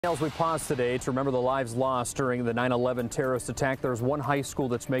As we pause today to remember the lives lost during the 9/11 terrorist attack, there's one high school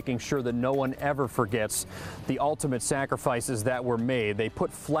that's making sure that no one ever forgets the ultimate sacrifices that were made. They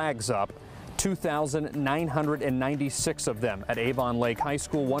put flags up, 2,996 of them at Avon Lake High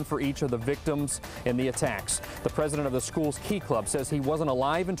School, one for each of the victims in the attacks. The president of the school's Key Club says he wasn't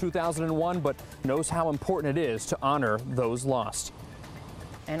alive in 2001, but knows how important it is to honor those lost.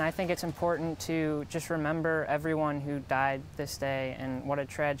 And I think it's important to just remember everyone who died this day and what a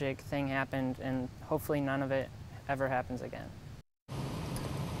tragic thing happened, and hopefully none of it ever happens again.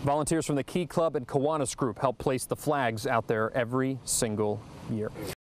 Volunteers from the Key Club and Kiwanis Group help place the flags out there every single year.